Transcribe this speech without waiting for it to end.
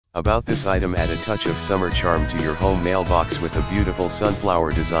About this item, add a touch of summer charm to your home mailbox with a beautiful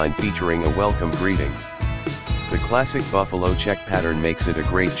sunflower design featuring a welcome greeting. The classic buffalo check pattern makes it a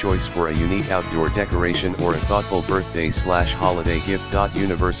great choice for a unique outdoor decoration or a thoughtful birthday/holiday gift.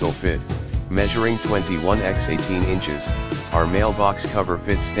 Universal fit. Measuring 21 x 18 inches, our mailbox cover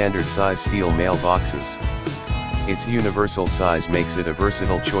fits standard size steel mailboxes. Its universal size makes it a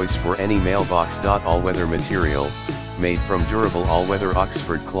versatile choice for any mailbox. All-weather material, made from durable all-weather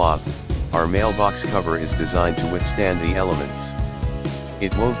Oxford cloth, our mailbox cover is designed to withstand the elements.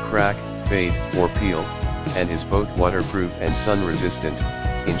 It won't crack, fade, or peel, and is both waterproof and sun-resistant,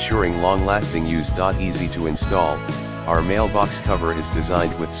 ensuring long-lasting use. Easy to install, our mailbox cover is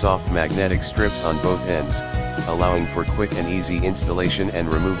designed with soft magnetic strips on both ends, allowing for quick and easy installation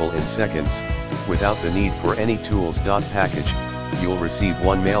and removal in seconds, without the need for any tools. Package, you'll receive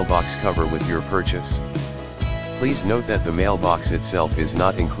one mailbox cover with your purchase. Please note that the mailbox itself is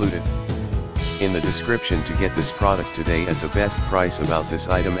not included. In the description to get this product today at the best price. About this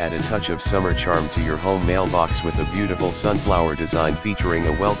item, add a touch of summer charm to your home mailbox with a beautiful sunflower design featuring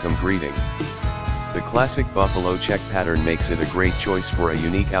a welcome greeting. The classic buffalo check pattern makes it a great choice for a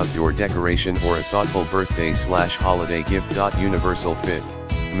unique outdoor decoration or a thoughtful birthday/holiday gift. Universal fit.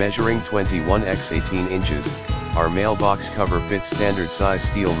 Measuring 21 x 18 inches, our mailbox cover fits standard size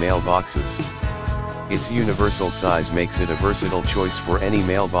steel mailboxes. Its universal size makes it a versatile choice for any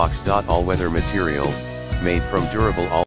mailbox. All-weather material, made from durable all